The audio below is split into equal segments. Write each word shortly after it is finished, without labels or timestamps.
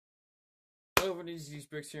everyone, it's these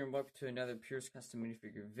bricks here and welcome to another Pierce Custom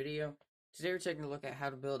Minifigure video. Today we're taking a look at how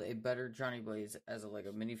to build a better Johnny Blaze as a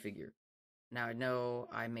Lego minifigure. Now I know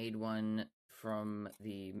I made one from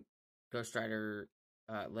the Ghost Rider,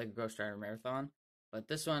 Lego Ghost Rider Marathon, but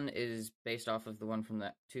this one is based off of the one from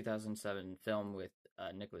the 2007 film with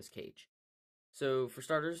Nicolas Cage. So for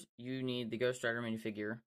starters, you need the Ghost Rider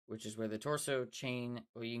minifigure, which is where the torso, chain,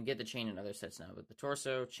 well you can get the chain in other sets now, but the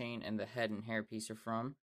torso, chain, and the head and hair piece are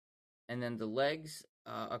from. And then the legs,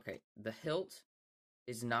 the hilt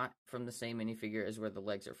is not from the same minifigure as where the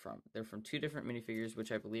legs are from. They're from two different minifigures,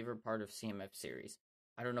 which I believe are part of CMF series.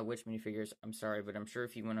 I don't know which minifigures, I'm sorry, but I'm sure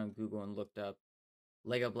if you went on Google and looked up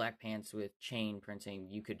Lego Black Pants with chain printing,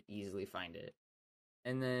 you could easily find it.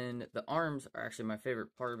 And then the arms are actually my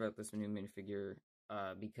favorite part about this new minifigure,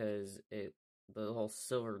 because the whole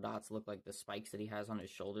silver dots look like the spikes that he has on his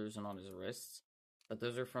shoulders and on his wrists. But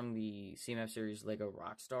those are from the CMF series Lego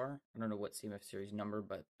Rockstar. I don't know what CMF series number,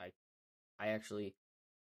 but I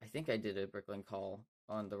think I did a Bricklink haul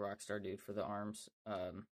on the Rockstar dude for the arms.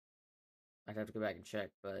 I'd have to go back and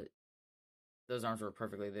check, but those arms were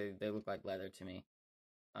perfectly, they look like leather to me.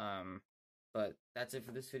 But that's it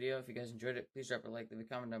for this video. If you guys enjoyed it, please drop a like, leave a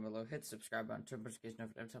comment down below, hit the subscribe button, turn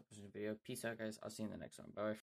notifications every time I post a video. Peace out, guys. I'll see you in the next one. Bye.